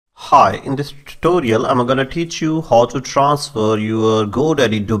Hi, in this tutorial I'm going to teach you how to transfer your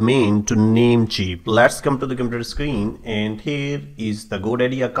GoDaddy domain to Namecheap. Let's come to the computer screen, and here is the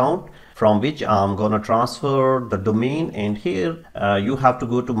GoDaddy account from which I'm going to transfer the domain. And here you have to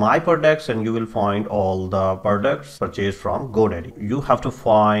go to my products and you will find all the products purchased from GoDaddy. You have to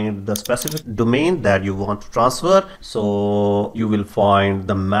find the specific domain that you want to transfer, so you will find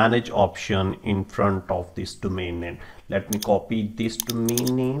the manage option in front of this domain name. Let me copy this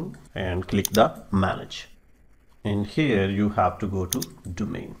domain name and click the manage, and here you have to go to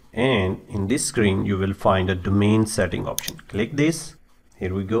domain, and in this screen you will find a domain setting option. Click this.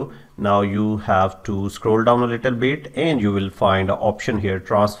 Here we go. Now you have to scroll down a little bit and you will find an option here,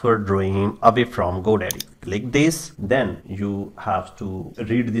 transfer domain away from GoDaddy. Click this. Then you have to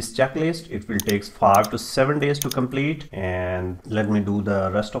read this checklist. It will take 5 to 7 days to complete, and let me do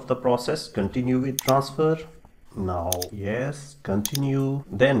the rest of the process. Continue with transfer. Now yes, continue.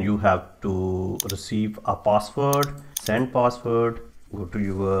 Then you have to receive a password, send password, go to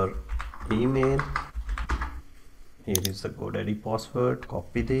your email. Here is the GoDaddy password.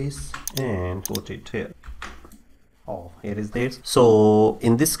 Copy this and put it here. Oh, here is this. So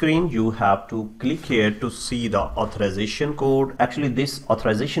in this screen you have to click here to see the authorization code. Actually this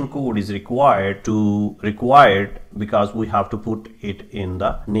authorization code is required because we have to put it in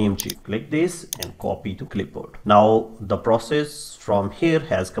the Namecheap. Click this and copy to clipboard. Now the process from here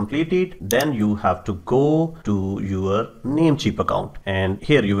has completed. Then you have to go to your Namecheap account, and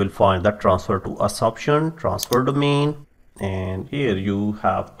here you will find the transfer to us option, transfer domain. And here you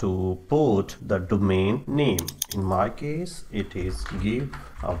have to put the domain name. In my case it is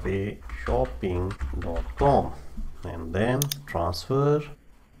giveawayshopping.com, and then transfer.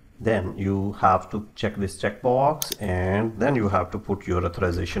 Then you have to check this checkbox, and then you have to put your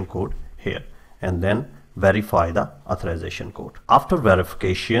authorization code here, and then verify the authorization code. After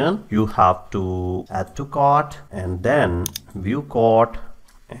verification you have to add to cart and then view cart,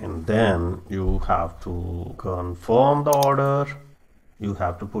 and then you have to confirm the order. You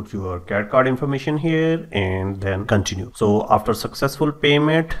have to put your credit card information here and then continue. So after successful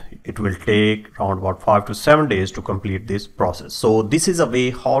payment, it will take around about 5 to 7 days to complete this process. So this is a way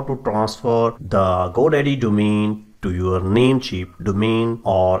how to transfer the GoDaddy domain to your Namecheap domain,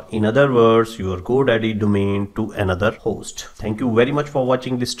 or in other words your GoDaddy domain to another host. Thank you very much for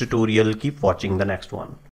watching this tutorial. Keep watching the next one.